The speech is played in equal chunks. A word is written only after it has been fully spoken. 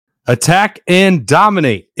Attack and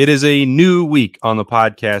dominate. It is a new week on the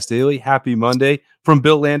podcast daily. Happy Monday from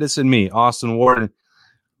Bill Landis and me, Austin Ward. And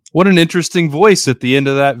what an interesting voice at the end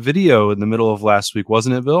of that video in the middle of last week,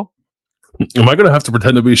 wasn't it, Bill? Am I going to have to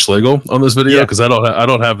pretend to be Schlegel on this video? Because I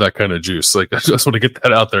don't have that kind of juice. Like, I just want to get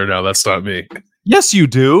that out there now. That's not me. Yes, you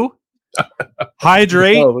do.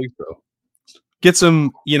 Hydrate. I think so. Get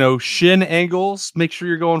some, shin angles. Make sure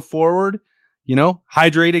you're going forward.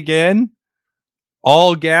 Hydrate again.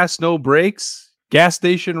 All gas, no brakes. Gas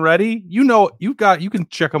station ready. You can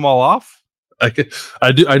check them all off. I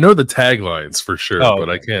know the taglines for sure, but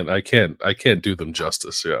I can't do them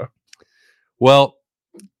justice. Yeah. Well,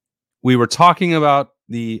 we were talking about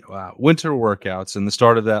the winter workouts and the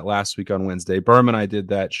start of that last week on Wednesday. Berman and I did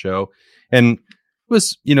that show, and it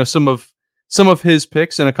was some of his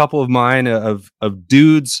picks and a couple of mine of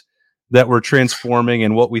dudes that were transforming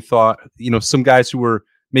and what we thought. Some guys who were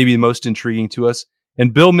maybe the most intriguing to us.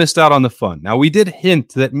 And Bill missed out on the fun. Now, we did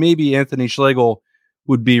hint that maybe Anthony Schlegel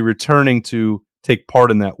would be returning to take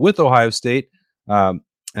part in that with Ohio State in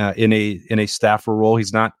a staffer role.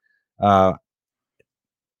 He's not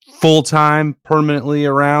full-time, permanently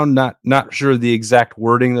around. Not sure the exact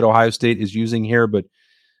wording that Ohio State is using here, but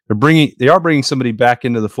they are bringing somebody back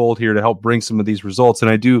into the fold here to help bring some of these results.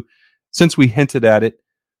 And since we hinted at it,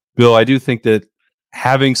 Bill, I do think that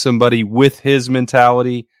having somebody with his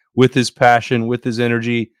mentality, with his passion, with his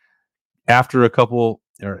energy, after a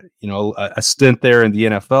stint there in the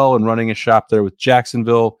NFL and running a shop there with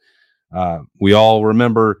Jacksonville, we all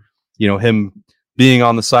remember, him being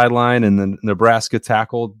on the sideline and then Nebraska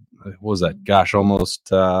tackled. What was that? Gosh, almost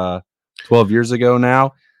 12 years ago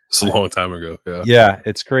now. It's a long time ago. Yeah. Yeah,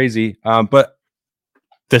 it's crazy. But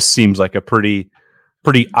this seems like a pretty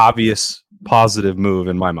obvious positive move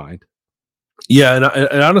in my mind. Yeah, and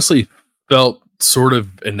I honestly felt sort of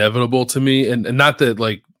inevitable to me, and not that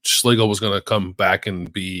like Schlegel was going to come back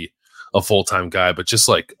and be a full-time guy, but just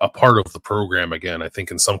like a part of the program again, I think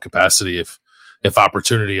in some capacity if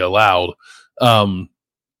opportunity allowed. And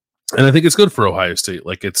I think it's good for Ohio State.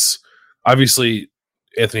 Like, it's obviously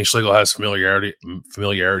Anthony Schlegel has familiarity,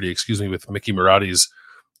 with Mickey Marotti's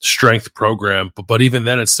strength program, but even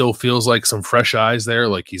then it still feels like some fresh eyes there.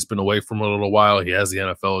 Like, he's been away from a little while. He has the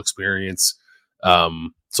NFL experience.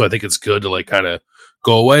 So I think it's good to like kind of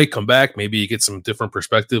go away, come back, maybe you get some different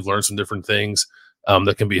perspective, learn some different things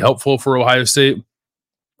that can be helpful for Ohio State.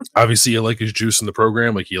 Obviously, you like his juice in the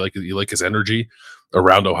program, like you like his energy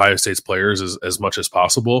around Ohio State's players as much as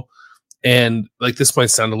possible. And like, this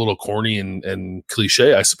might sound a little corny and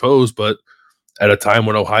cliche, I suppose, but at a time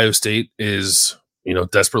when Ohio State is,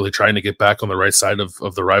 desperately trying to get back on the right side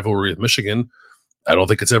of the rivalry with Michigan, I don't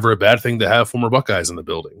think it's ever a bad thing to have former Buckeyes in the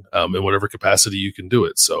building in whatever capacity you can do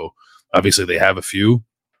it. So obviously they have a few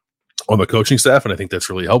on the coaching staff, and I think that's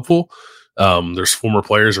really helpful. There's former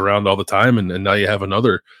players around all the time, and now you have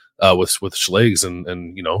another with Schlegs,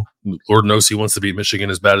 and Lord knows he wants to beat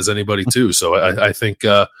Michigan as bad as anybody too. So I think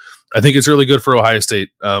it's really good for Ohio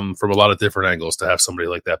State from a lot of different angles to have somebody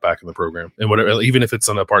like that back in the program, and whatever, even if it's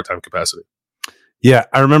on a part-time capacity. Yeah,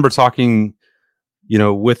 I remember talking,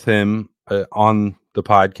 with him on the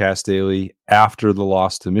podcast daily after the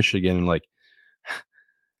loss to Michigan, and like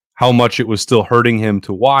how much it was still hurting him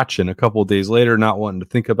to watch, and a couple of days later not wanting to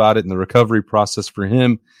think about it in the recovery process for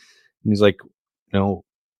him. And he's like,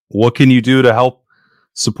 what can you do to help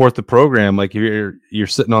support the program? Like, you're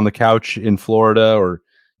sitting on the couch in Florida, or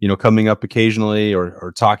coming up occasionally,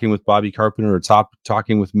 or talking with Bobby Carpenter, or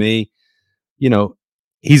talking with me.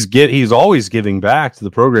 He's always giving back to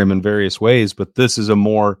the program in various ways, but this is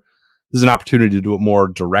an opportunity to do it more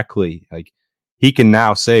directly. Like, he can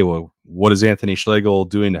now say, well, what is Anthony Schlegel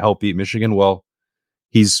doing to help beat Michigan? Well,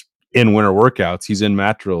 he's in winter workouts. He's in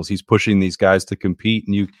mat drills. He's pushing these guys to compete.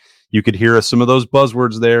 And you could hear some of those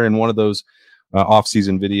buzzwords there in one of those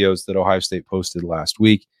offseason videos that Ohio State posted last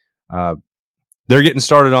week. They're getting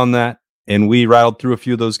started on that, and we rattled through a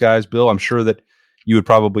few of those guys. Bill, I'm sure that you would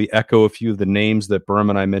probably echo a few of the names that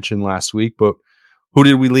Berman and I mentioned last week, but who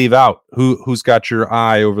did we leave out? Who's got your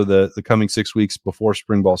eye over the coming 6 weeks before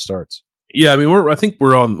spring ball starts? Yeah, I mean, I think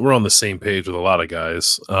we're on the same page with a lot of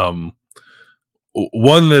guys.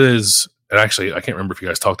 One that is, and actually I can't remember if you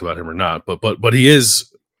guys talked about him or not, but he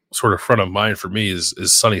is sort of front of mind for me is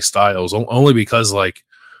Sonny Styles, only because like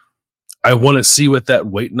I want to see what that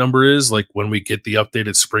weight number is like when we get the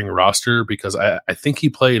updated spring roster, because I think he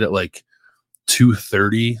played at like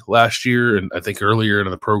 230 last year, and I think earlier in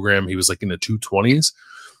the program he was like in the 220s.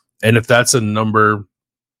 And if that's a number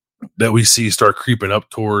that we see start creeping up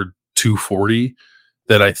toward 240,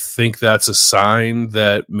 then I think that's a sign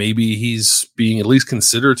that maybe he's being at least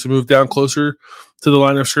considered to move down closer to the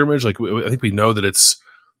line of scrimmage. Like I think we know that it's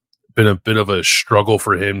been a bit of a struggle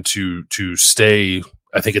for him to stay,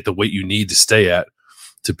 I think, at the weight you need to stay at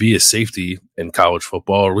to be a safety in college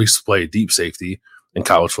football, or at least play a deep safety in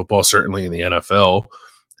college football, certainly in the NFL.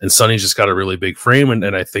 And Sonny's just got a really big frame,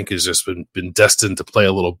 and I think has just been destined to play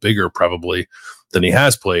a little bigger probably than he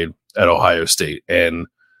has played at Ohio State. And,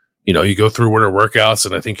 you know, you go through winter workouts,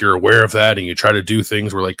 and I think you're aware of that, and you try to do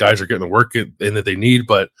things where like guys are getting the work in that they need,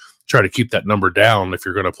 but try to keep that number down if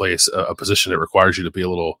you're going to play a position that requires you to be a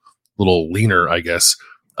little leaner, I guess.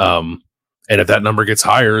 And if that number gets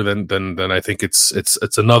higher, then I think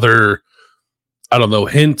it's another, I don't know,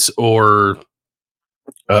 hint or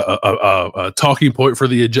a talking point for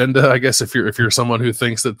the agenda, I guess, if you're someone who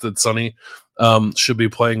thinks that Sonny should be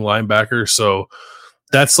playing linebacker. So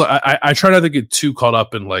that's, I try not to get too caught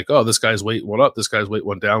up in like, oh, this guy's weight went up, this guy's weight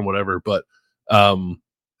went down, whatever. But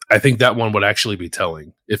I think that one would actually be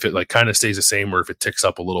telling if it like kind of stays the same, or if it ticks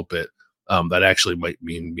up a little bit. That actually might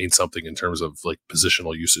mean something in terms of like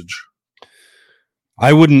positional usage.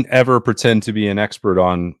 I wouldn't ever pretend to be an expert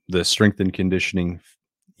on the strength and conditioning,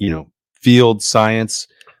 field science,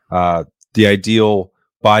 the ideal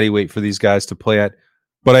body weight for these guys to play at.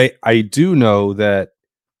 But I do know that,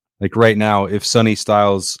 like right now, if Sonny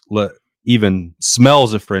Styles even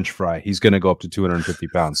smells a French fry, he's going to go up to 250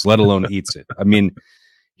 pounds, let alone eats it. I mean,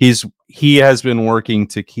 he has been working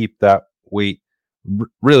to keep that weight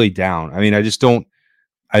really down. I mean,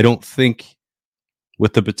 I don't think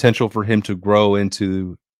with the potential for him to grow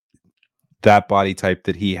into that body type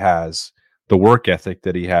that he has, the work ethic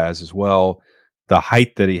that he has as well, the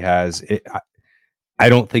height that he has, I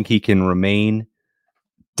don't think he can remain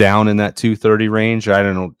down in that 230 range. I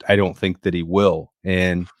don't think that he will.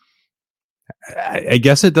 And I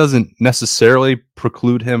guess it doesn't necessarily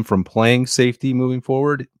preclude him from playing safety moving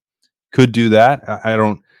forward. Could do that. I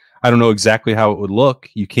don't know exactly how it would look.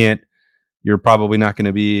 You're probably not going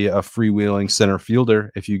to be a freewheeling center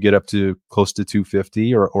fielder if you get up to close to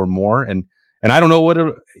 250 or more. And I don't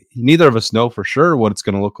know neither of us know for sure what it's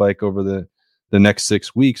going to look like over the next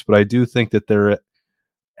 6 weeks. But I do think that there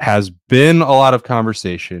has been a lot of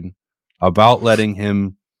conversation about letting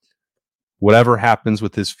him, whatever happens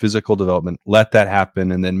with his physical development, let that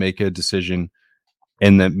happen and then make a decision.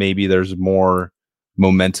 And that maybe there's more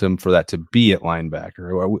momentum for that to be at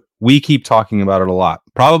linebacker. We keep talking about it a lot,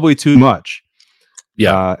 probably too much.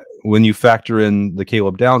 Yeah. When you factor in the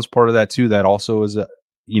Caleb Downs part of that too, that also is a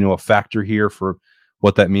factor here for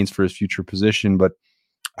what that means for his future position. But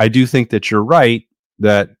I do think that you're right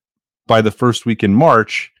that by the first week in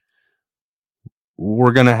March,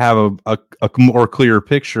 we're going to have a more clear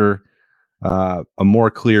picture,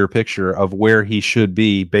 of where he should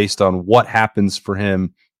be based on what happens for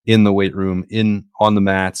him in the weight room, on the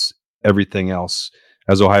mats, everything else,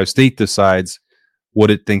 as Ohio State decides what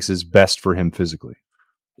it thinks is best for him physically.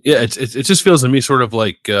 Yeah, it just feels to me sort of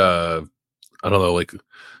like I don't know, like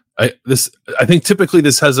I think typically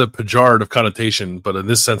this has a pejorative connotation, but in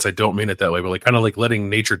this sense I don't mean it that way. But like kind of like letting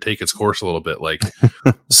nature take its course a little bit, like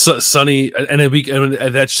Sonny, and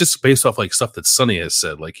that's just based off like stuff that Sonny has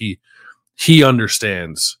said. Like he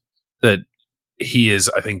understands that he is,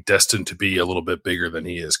 I think, destined to be a little bit bigger than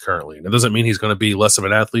he is currently. And it doesn't mean he's going to be less of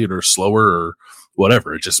an athlete or slower or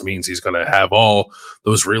whatever. It just means he's going to have all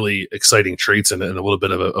those really exciting traits and a little bit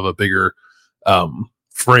of a bigger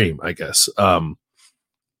frame, I guess.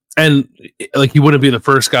 And like, he wouldn't be the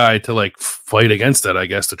first guy to like fight against that, I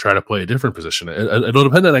guess, to try to play a different position. It'll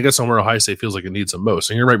depend on, I guess, on where Ohio State feels like it needs him most.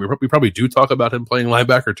 And you're right. We probably do talk about him playing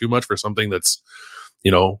linebacker too much for something that's,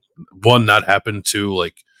 one, not happened to,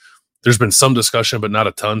 like, there's been some discussion, but not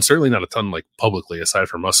a ton. Certainly not a ton, like publicly, aside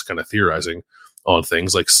from us kind of theorizing on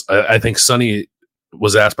things. Like I think Sonny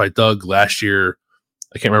was asked by Doug last year.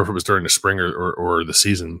 I can't remember if it was during the spring or the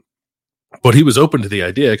season, but he was open to the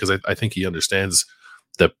idea because I think he understands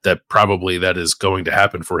that probably that is going to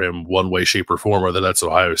happen for him one way, shape, or form, whether that's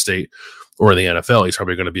Ohio State or in the NFL. He's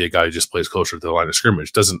probably going to be a guy who just plays closer to the line of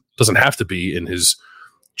scrimmage. Doesn't have to be in his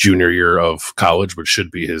junior year of college, but should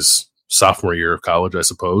be his sophomore year of college, I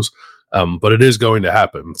suppose. But it is going to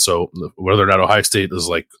happen. So whether or not Ohio State is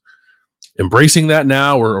like embracing that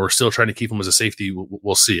now or still trying to keep him as a safety,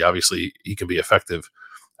 we'll see. Obviously, he can be effective,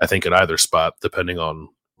 I think, at either spot, depending on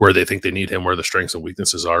where they think they need him, where the strengths and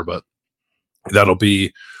weaknesses are. But that'll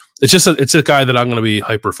be, it's a guy that I'm going to be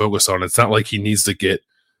hyper focused on. It's not like he needs to get,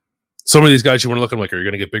 some of these guys you want to look at, like, are you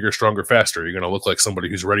going to get bigger, stronger, faster? You're going to look like somebody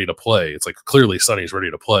who's ready to play. It's like clearly Sonny's ready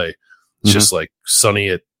to play. It's just like Sonny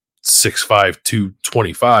at 6'5",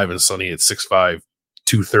 225 and Sonny at 6'5",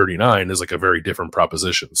 239 is like a very different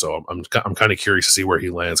proposition. So I'm kind of curious to see where he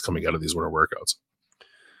lands coming out of these winter workouts.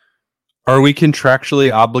 Are we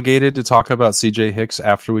contractually obligated to talk about CJ Hicks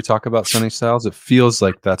after we talk about Sonny Styles? It feels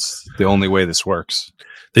like that's the only way this works.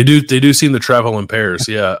 They do seem to travel in pairs.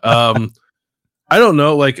 Yeah. I don't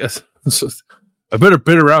know. Like, I've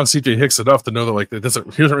been around CJ Hicks enough to know that like he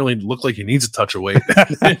doesn't really look like he needs a touch of weight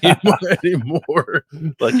anymore.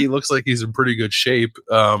 Like he looks like he's in pretty good shape.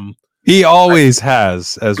 He always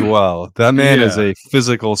has as well. That man is a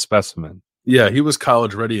physical specimen. Yeah, he was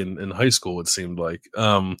college ready in high school, it seemed like.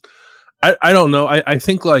 I don't know. I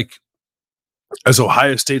think like as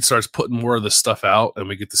Ohio State starts putting more of this stuff out and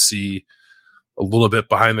we get to see a little bit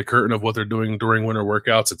behind the curtain of what they're doing during winter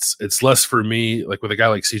workouts, it's less for me, like with a guy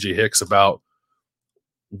like CJ Hicks, about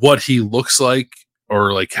what he looks like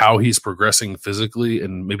or like how he's progressing physically,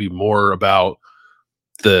 and maybe more about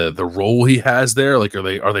the role he has there. Like,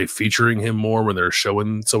 are they featuring him more when they're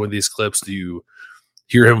showing some of these clips? Do you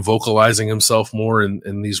hear him vocalizing himself more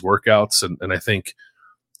in these workouts? And I think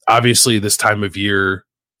obviously this time of year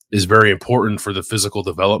is very important for the physical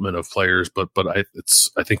development of players, but I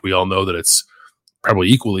think we all know that it's probably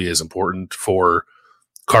equally as important for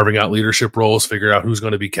carving out leadership roles, figuring out who's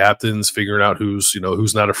going to be captains, figuring out who's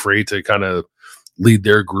not afraid to kind of lead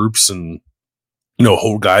their groups and,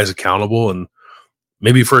 hold guys accountable. And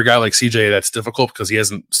maybe for a guy like CJ, that's difficult because he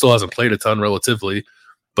still hasn't played a ton relatively,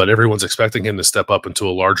 but everyone's expecting him to step up into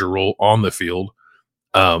a larger role on the field.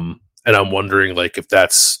 And I'm wondering, like, if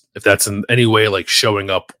that's in any way like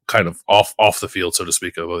showing up kind of off the field, so to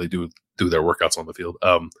speak, although they do their workouts on the field.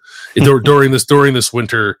 During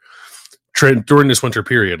this winter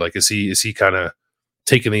period, like, is he kind of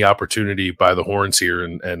taking the opportunity by the horns here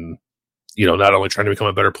and not only trying to become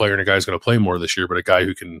a better player and a guy who's going to play more this year, but a guy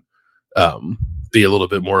who can be a little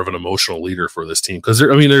bit more of an emotional leader for this team? Because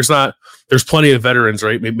there's plenty of veterans,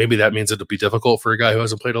 right? Maybe that means it'll be difficult for a guy who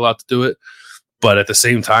hasn't played a lot to do it. But at the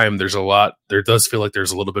same time, there does feel like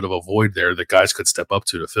there's a little bit of a void there that guys could step up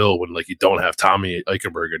to fill when, like, you don't have Tommy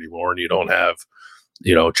Eichenberg anymore, and you don't have,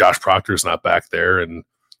 Josh Proctor's not back there. And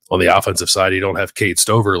on the offensive side, you don't have Cade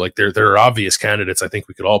Stover. Like, there are obvious candidates. I think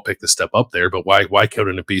we could all pick to step up there, but why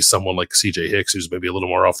couldn't it be someone like CJ Hicks, who's maybe a little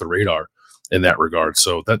more off the radar in that regard?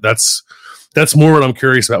 So that's more what I'm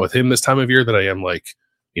curious about with him this time of year than I am like,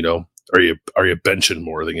 are you benching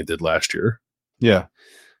more than you did last year? Yeah.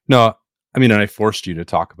 No, I mean, I forced you to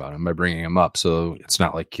talk about him by bringing him up, so it's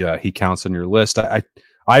not like he counts on your list.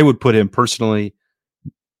 I would put him personally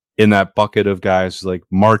in that bucket of guys like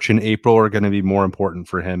March and April are going to be more important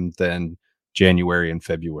for him than January and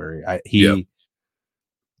February.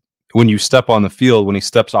 When you step on the field, when he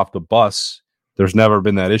steps off the bus, there's never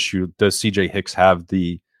been that issue. Does CJ Hicks have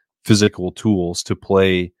the physical tools to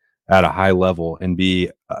play at a high level and be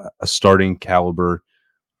a starting caliber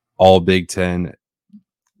all Big Ten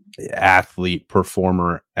athlete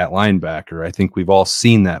performer at linebacker? I think we've all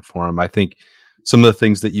seen that for him. I think some of the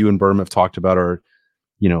things that you and Berm have talked about are,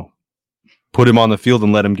 put him on the field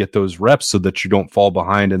and let him get those reps so that you don't fall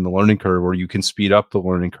behind in the learning curve, or you can speed up the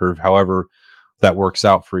learning curve, however that works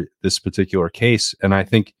out for this particular case. And I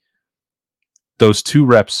think those 2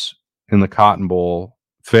 reps in the Cotton Bowl,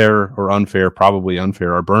 fair or unfair, probably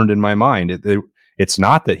unfair, are burned in my mind. It's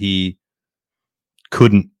not that he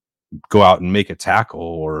couldn't go out and make a tackle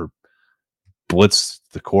or blitz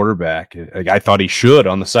the quarterback. I thought he should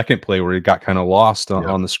on the second play where he got kind of lost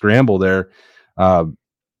on the scramble there.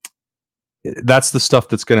 That's the stuff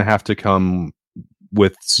that's going to have to come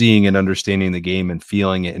with seeing and understanding the game and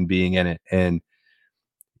feeling it and being in it. And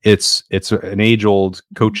it's an age-old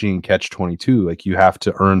coaching catch-22. Like, you have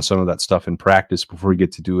to earn some of that stuff in practice before you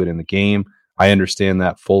get to do it in the game. I understand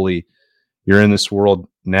that fully. You're in this world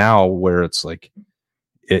now where it's like,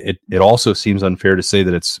 it also seems unfair to say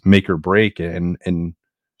that it's make or break, and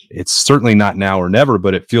it's certainly not now or never,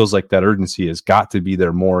 but it feels like that urgency has got to be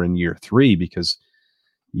there more in year 3, because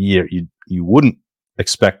you wouldn't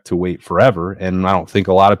expect to wait forever. And I don't think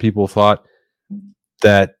a lot of people thought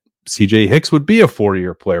that CJ Hicks would be a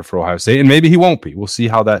 4-year player for Ohio State, and maybe he won't be. We'll see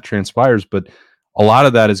how that transpires, but a lot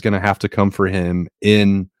of that is going to have to come for him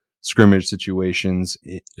in scrimmage situations,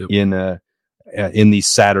 in these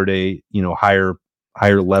Saturday,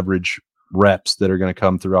 higher leverage reps that are going to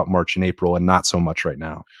come throughout March and April, and not so much right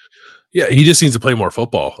now. Yeah, he just needs to play more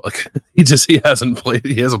football. Like, he hasn't played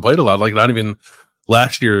a lot. Like, not even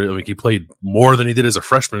last year. I mean, he played more than he did as a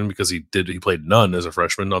freshman because he played none as a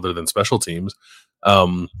freshman other than special teams.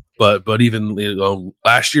 But even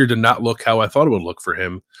last year did not look how I thought it would look for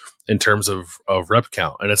him in terms of rep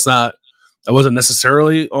count. And I wasn't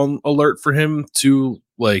necessarily on alert for him to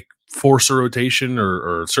like force a rotation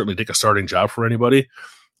or certainly take a starting job for anybody.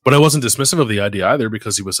 But I wasn't dismissive of the idea either,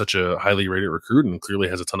 because he was such a highly rated recruit and clearly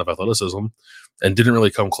has a ton of athleticism and didn't really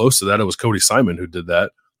come close to that. It was Cody Simon who did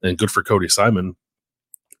that, and good for Cody Simon.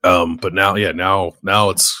 But now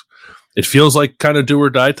it feels like kind of do or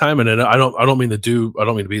die time. And I don't mean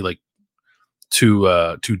to be like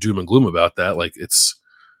too doom and gloom about that. Like,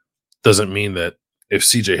 doesn't mean that if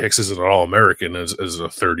CJ Hicks is an All-American as a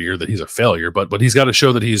third year that he's a failure, but he's got to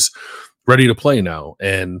show that he's ready to play now.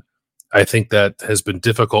 And I think that has been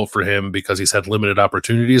difficult for him because he's had limited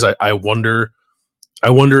opportunities. I wonder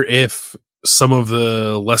if some of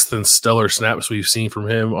the less than stellar snaps we've seen from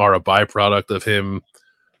him are a byproduct of him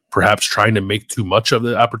perhaps trying to make too much of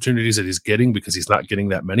the opportunities that he's getting, because he's not getting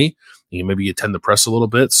that many. Maybe you tend to press a little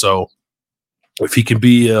bit. So if he can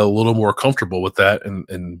be a little more comfortable with that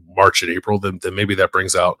in March and April, then maybe that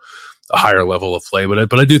brings out a higher level of play.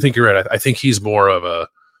 But I do think you're right. I think he's more of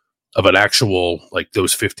an actual, like,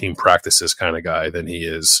 those 15 practices kind of guy than he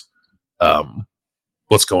is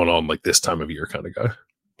what's going on like this time of year kind of guy.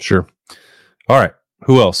 Sure. All right.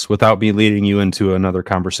 Who else, without me leading you into another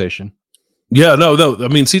conversation? Yeah, no. I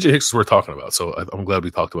mean, CJ Hicks is worth talking about, so I'm glad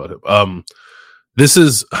we talked about him. This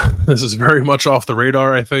is very much off the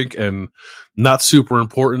radar, I think, and not super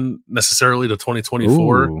important necessarily to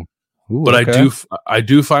 2024. Ooh, but okay. I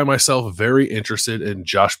do find myself very interested in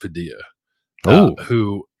Josh Padilla,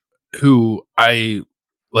 who I,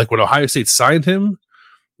 like, when Ohio State signed him,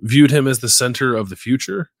 viewed him as the center of the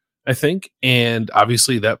future, I think. And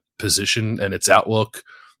obviously that position and its outlook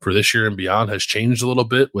for this year and beyond has changed a little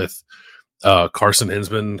bit with Carson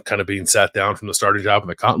Hinsman kind of being sat down from the starting job in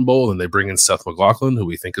the Cotton Bowl, and they bring in Seth McLaughlin, who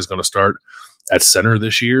we think is going to start at center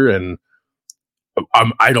this year. And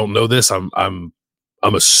I don't know this. I'm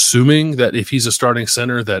assuming that if he's a starting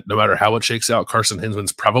center, that no matter how it shakes out, Carson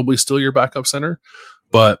Hinsman's probably still your backup center.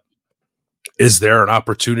 But is there an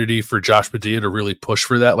opportunity for Josh Padilla to really push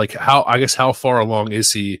for that? Like, how far along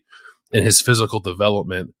is he in his physical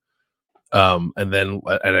development? And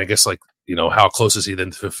I guess, like, how close is he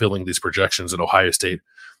then to fulfilling these projections that Ohio State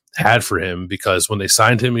had for him? Because when they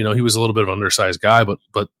signed him, he was a little bit of an undersized guy, but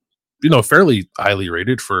fairly highly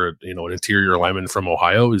rated for, an interior lineman from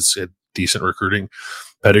Ohio. He's a decent recruiting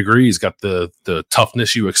pedigree. He's got the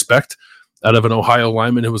toughness you expect out of an Ohio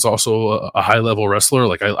lineman who was also a high level wrestler.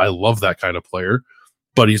 Like, I love that kind of player,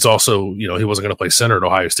 but he's also, he wasn't going to play center at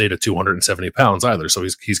Ohio State at 270 pounds either. So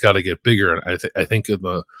he's got to get bigger. And I think in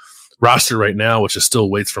the roster right now, which is still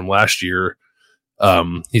weights from last year,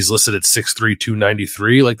 he's listed at 6'3",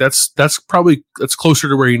 293. Like, that's closer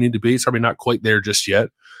to where you need to be. It's probably not quite there just yet.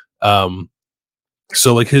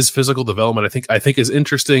 So, like, his physical development, I think is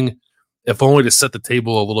interesting, if only to set the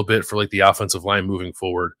table a little bit for, like, the offensive line moving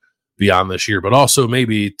forward beyond this year, but also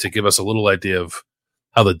maybe to give us a little idea of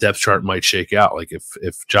how the depth chart might shake out. Like,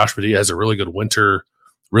 if Josh Padilla has a really good winter,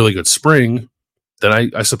 really good spring,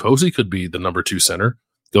 then I suppose he could be the number 2 center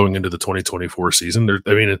going into the 2024 season.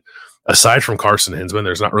 Aside from Carson Hinsman,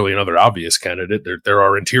 there's not really another obvious candidate. There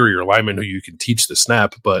are interior linemen who you can teach the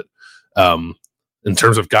snap, but in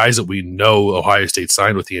terms of guys that we know Ohio State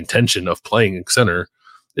signed with the intention of playing center,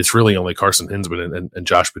 it's really only Carson Hinsman and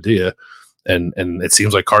Josh Padilla. And it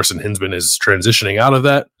seems like Carson Hinsman is transitioning out of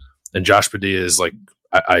that, and Josh Padilla is, like,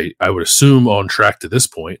 I would assume, on track to this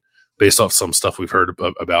point, based off some stuff we've heard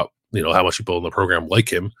about how much people in the program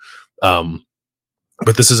like him.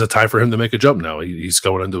 But this is a time for him to make a jump now. He's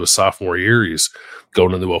going into his sophomore year. He's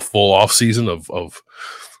going into a full off season of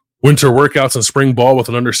winter workouts and spring ball with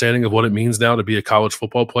an understanding of what it means now to be a college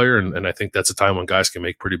football player. And I think that's a time when guys can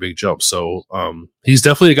make pretty big jumps. So he's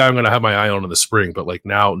definitely a guy I'm going to have my eye on in the spring, but, like,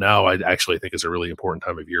 now I actually think it's a really important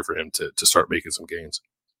time of year for him to start making some gains.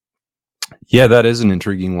 Yeah, that is an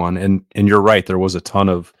intriguing one. And you're right. There was a ton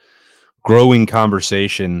of growing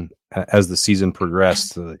conversation as the season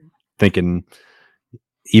progressed, thinking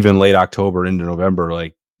even late October into November,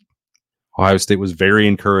 like, Ohio State was very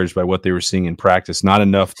encouraged by what they were seeing in practice. Not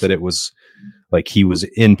enough that it was like he was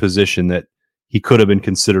in position that he could have been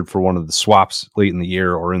considered for one of the swaps late in the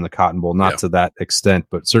year or in the Cotton Bowl. Not to that extent,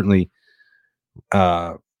 but certainly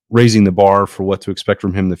raising the bar for what to expect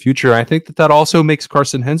from him in the future. I think that also makes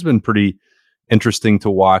Carson Hinsman pretty interesting to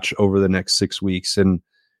watch over the next 6 weeks. And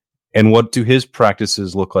what do his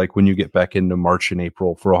practices look like when you get back into March and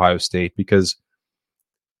April for Ohio State? Because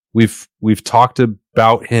we've talked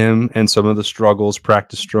about him and some of the struggles,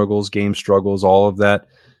 practice struggles, game struggles, all of that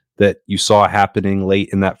you saw happening late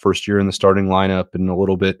in that first year in the starting lineup, and a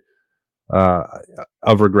little bit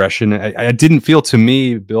of regression. I didn't feel, to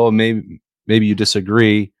me, Bill, maybe you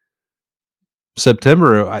disagree,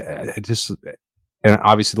 September, I just, and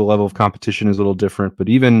obviously the level of competition is a little different, but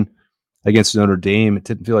even against Notre Dame, it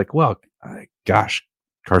didn't feel like, well, gosh,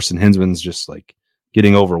 Carson Hinsman's just like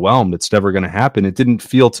getting overwhelmed. It's never going to happen. It didn't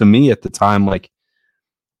feel to me at the time like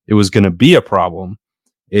it was going to be a problem.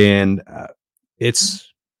 And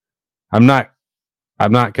I'm not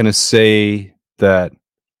going to say that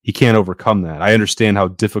he can't overcome that. I understand how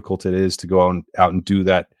difficult it is to go out and do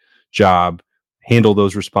that job, handle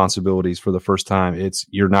those responsibilities for the first time.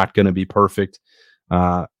 You're not going to be perfect.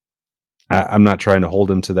 I'm not trying to hold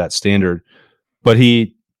him to that standard, but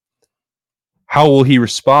how will he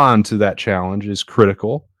respond to that challenge is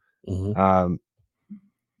critical. Mm-hmm.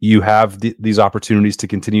 You have these opportunities to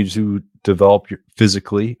continue to develop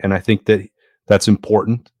physically, and I think that's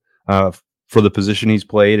important for the position he's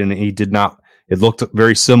played. And he did not. It looked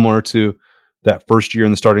very similar to that first year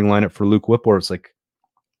in the starting lineup for Luke Whipple. It's like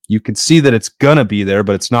you can see that it's gonna be there,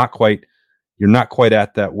 but it's not quite. You're not quite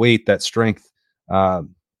at that weight, that strength,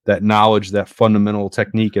 that knowledge, that fundamental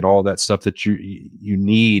technique, and all that stuff that you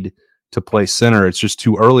need to play center. It's just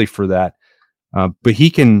too early for that. But he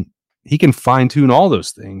can fine tune all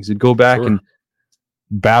those things and go back and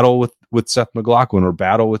battle with Seth McLaughlin or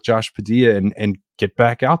battle with Josh Padilla and get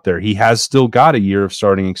back out there. He has still got a year of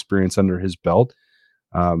starting experience under his belt.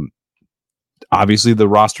 Obviously the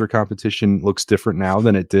roster competition looks different now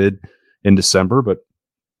than it did in December, but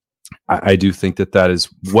I do think that is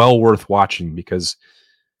well worth watching because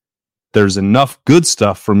there's enough good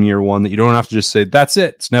stuff from year one that you don't have to just say, that's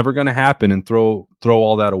it, it's never going to happen, and throw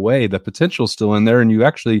all that away. The potential's still in there, and you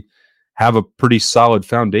actually have a pretty solid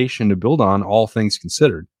foundation to build on, all things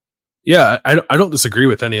considered. Yeah, I don't disagree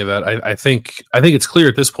with any of that. I think it's clear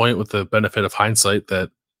at this point, with the benefit of hindsight,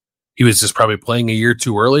 that he was just probably playing a year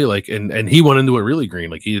too early. Like, and he went into it really green.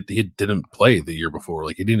 Like he didn't play the year before.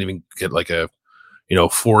 Like he didn't even get like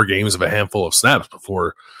 4 games of a handful of snaps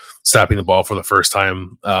before snapping the ball for the first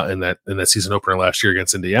time in that season opener last year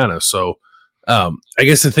against Indiana. So I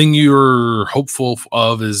guess the thing you're hopeful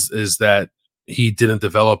of is that he didn't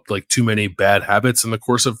develop like too many bad habits in the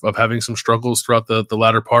course of having some struggles throughout the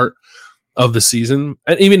latter part of the season.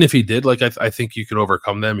 And even if he did, like I think you can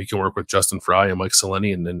overcome them. You can work with Justin Fry and Mike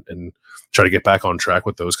Seleni and try to get back on track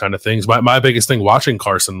with those kind of things. My biggest thing watching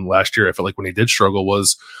Carson last year, I felt like when he did struggle,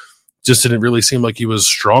 was just didn't really seem like he was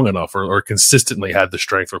strong enough or consistently had the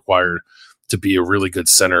strength required to be a really good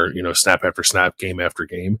center, snap after snap, game after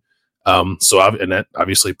game. And that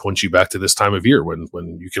obviously points you back to this time of year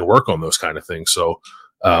when you can work on those kind of things. So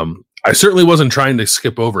I certainly wasn't trying to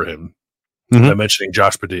skip over him by mentioning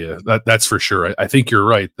Josh Padilla. That's for sure. I think you're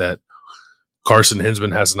right that Carson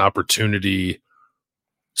Hinsman has an opportunity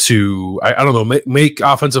to, I don't know, make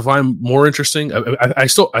offensive line more interesting. I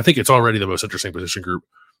think it's already the most interesting position group,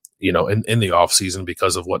 in the offseason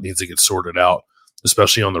because of what needs to get sorted out,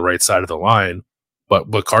 especially on the right side of the line.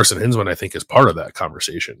 But Carson Hinsman, I think, is part of that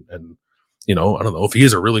conversation. And, I don't know, if he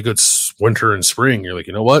is a really good winter and spring, you're like,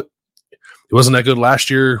 you know what? He wasn't that good last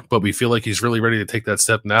year, but we feel like he's really ready to take that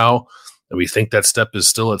step now. And we think that step is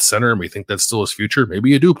still at center, and we think that's still his future.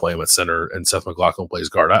 Maybe you do play him at center and Seth McLaughlin plays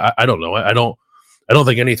guard. I don't know. I don't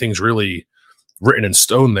think anything's really written in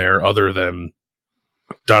stone there other than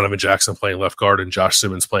Donovan Jackson playing left guard and Josh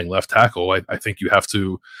Simmons playing left tackle. I think you have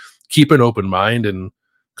to keep an open mind, and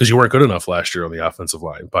because you weren't good enough last year on the offensive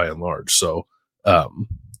line by and large. So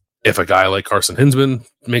if a guy like Carson Hinsman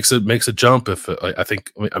makes a jump,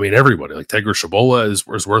 everybody like Tegra Shabola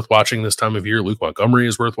is worth watching this time of year. Luke Montgomery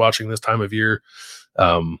is worth watching this time of year.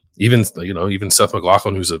 Even Seth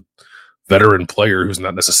McLaughlin, who's a veteran player who's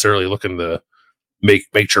not necessarily looking to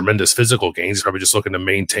make tremendous physical gains. He's probably just looking to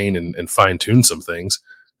maintain and fine tune some things.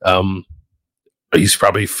 He's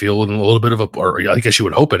probably feeling a little bit of or I guess you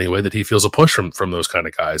would hope anyway, that he feels a push from those kind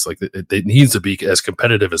of guys. Like it needs to be as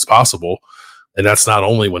competitive as possible. And that's not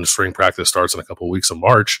only when spring practice starts in a couple of weeks of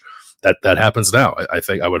March. That happens now.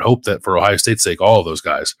 I would hope that for Ohio State's sake, all of those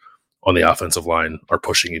guys on the offensive line are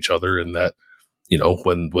pushing each other, and that,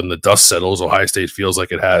 when the dust settles, Ohio State feels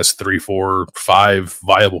like it has 3, 4, 5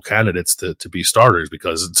 viable candidates to be starters,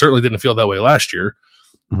 because it certainly didn't feel that way last year.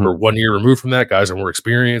 We're 1 year removed from that. Guys are more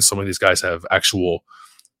experienced. Some of these guys have actual,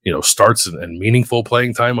 starts and meaningful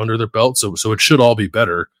playing time under their belt. So it should all be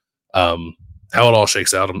better. How it all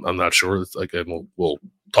shakes out, I'm not sure. We'll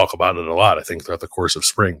talk about it a lot, I think, throughout the course of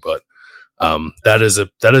spring. But that is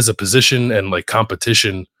a position and like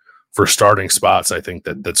competition for starting spots, I think,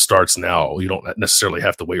 that starts now. You don't necessarily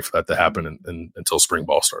have to wait for that to happen until spring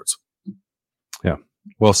ball starts. Yeah,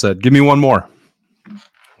 well said. Give me one more.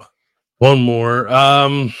 One more.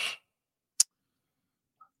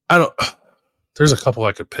 There's a couple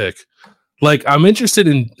I could pick. Like, I'm interested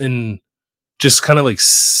in just kind of like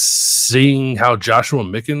seeing how Josh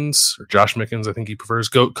Mickens, I think he prefers,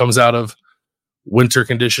 comes out of winter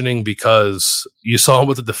conditioning, because you saw him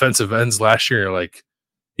with the defensive ends last year. You're like,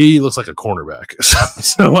 he looks like a cornerback.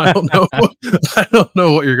 So I don't know. I don't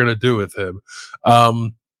know what you're going to do with him.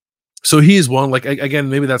 So he's one, like, again,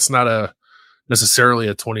 maybe that's not necessarily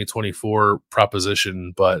a 2024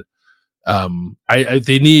 proposition, but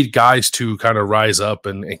they need guys to kind of rise up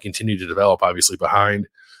and continue to develop, obviously, behind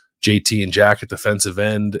JT and Jack at defensive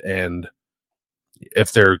end. And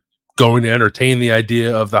if they're going to entertain the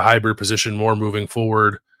idea of the hybrid position more moving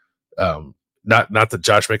forward, not that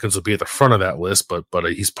Josh Mickens will be at the front of that list, but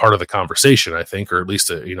he's part of the conversation, I think, or at least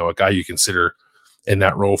a guy you consider in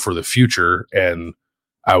that role for the future. And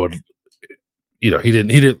I would, he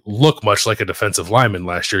didn't look much like a defensive lineman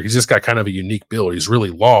last year. He's just got kind of a unique build. He's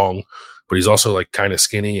really long, but he's also like kind of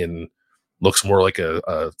skinny and looks more like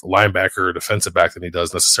a linebacker or defensive back than he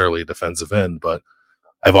does necessarily a defensive end. But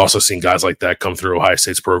I've also seen guys like that come through Ohio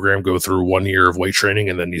State's program, go through 1 year of weight training,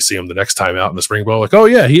 and then you see him the next time out in the spring ball, like, oh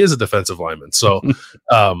yeah, he is a defensive lineman. So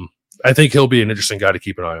I think he'll be an interesting guy to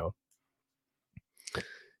keep an eye on.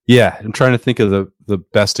 Yeah, I'm trying to think of the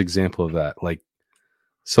best example of that. Like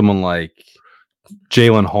someone like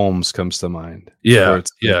Jalen Holmes comes to mind. Yeah.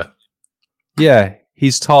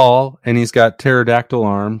 He's tall and he's got pterodactyl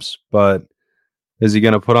arms, but is he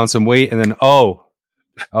going to put on some weight? And then,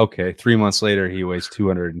 okay, 3 months later, he weighs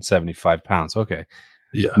 275 pounds. Okay.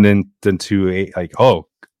 Yeah. And then 208, like, oh,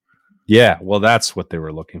 yeah, well, that's what they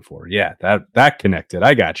were looking for. Yeah, that connected.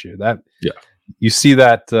 I got you. You see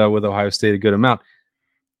that with Ohio State a good amount.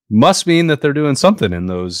 Must mean that they're doing something in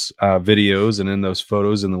those videos and in those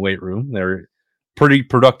photos in the weight room. They're pretty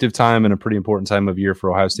productive time and a pretty important time of year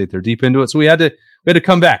for Ohio State. They're deep into it. So we had to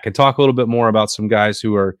come back and talk a little bit more about some guys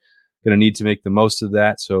who are going to need to make the most of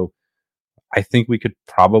that. So I think we could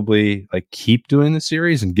probably keep doing the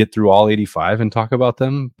series and get through all 85 and talk about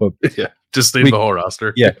them. But yeah, just name the whole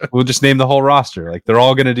roster. Yeah, we'll just name the whole roster. Like they're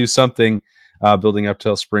all going to do something building up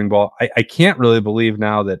till spring ball. I can't really believe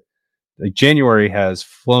now that January has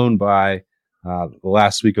flown by the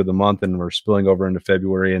last week of the month and we're spilling over into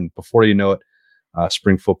February. And before you know it,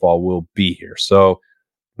 spring football will be here. So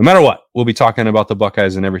no matter what, we'll be talking about the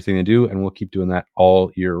Buckeyes and everything they do, and we'll keep doing that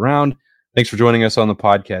all year round. Thanks for joining us on the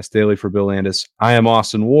podcast daily. For Bill Landis, I am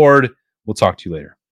Austin Ward. We'll talk to you later.